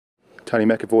Tony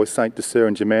McEvoy, St. Desir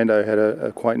and Germando had an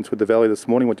acquaintance with the Valley this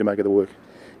morning. What do you make of the work?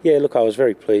 Yeah, look, I was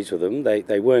very pleased with them.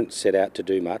 They weren't set out to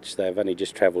do much. They've only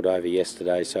just travelled over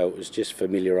yesterday, so it was just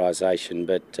familiarisation.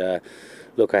 But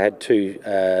look, I had two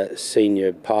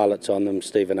senior pilots on them,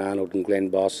 Stephen Arnold and Glenn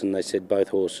Boss, and they said both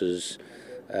horses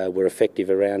were effective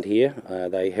around here.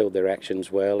 They held their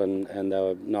actions well, and they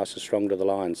were nice and strong to the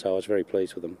line, so I was very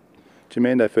pleased with them.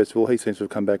 Germando, first of all, he seems to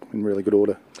have come back in really good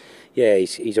order. Yeah,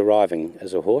 he's arriving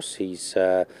as a horse. He's,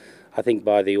 I think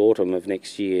by the autumn of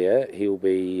next year, he'll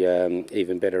be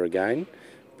even better again.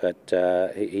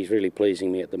 But he's really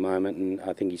pleasing me at the moment, and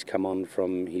I think he's come on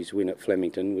from his win at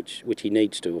Flemington, which he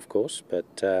needs to, of course,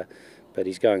 but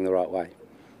he's going the right way.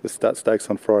 The Stutt Stakes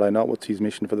on Friday night, what's his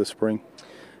mission for the spring?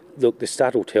 Look, the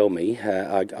Stutt will tell me.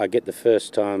 I get the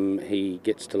first time he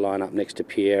gets to line up next to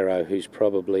Piero, who's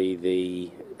probably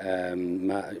the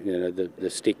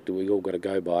stick that we all got to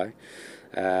go by.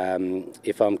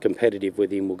 If I'm competitive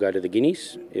with him, we'll go to the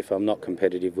Guineas. If I'm not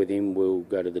competitive with him, we'll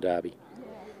go to the Derby.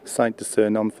 St.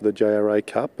 Desir for the JRA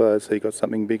Cup. Has he got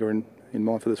something bigger in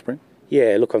mind for the spring?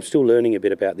 Yeah, look, I'm still learning a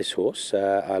bit about this horse.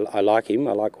 I like him.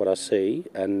 I like what I see,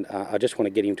 and I just want to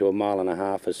get him to 1.5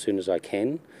 miles as soon as I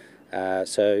can.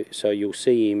 So you'll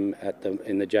see him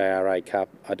in the JRA Cup.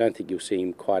 I don't think you'll see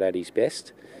him quite at his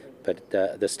best, but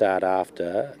the start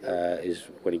after is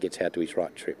when he gets out to his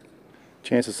right trip.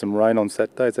 Chance of some rain on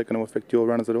Saturday, is that going to affect your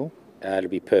runners at all? It'll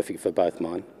be perfect for both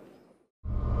mine.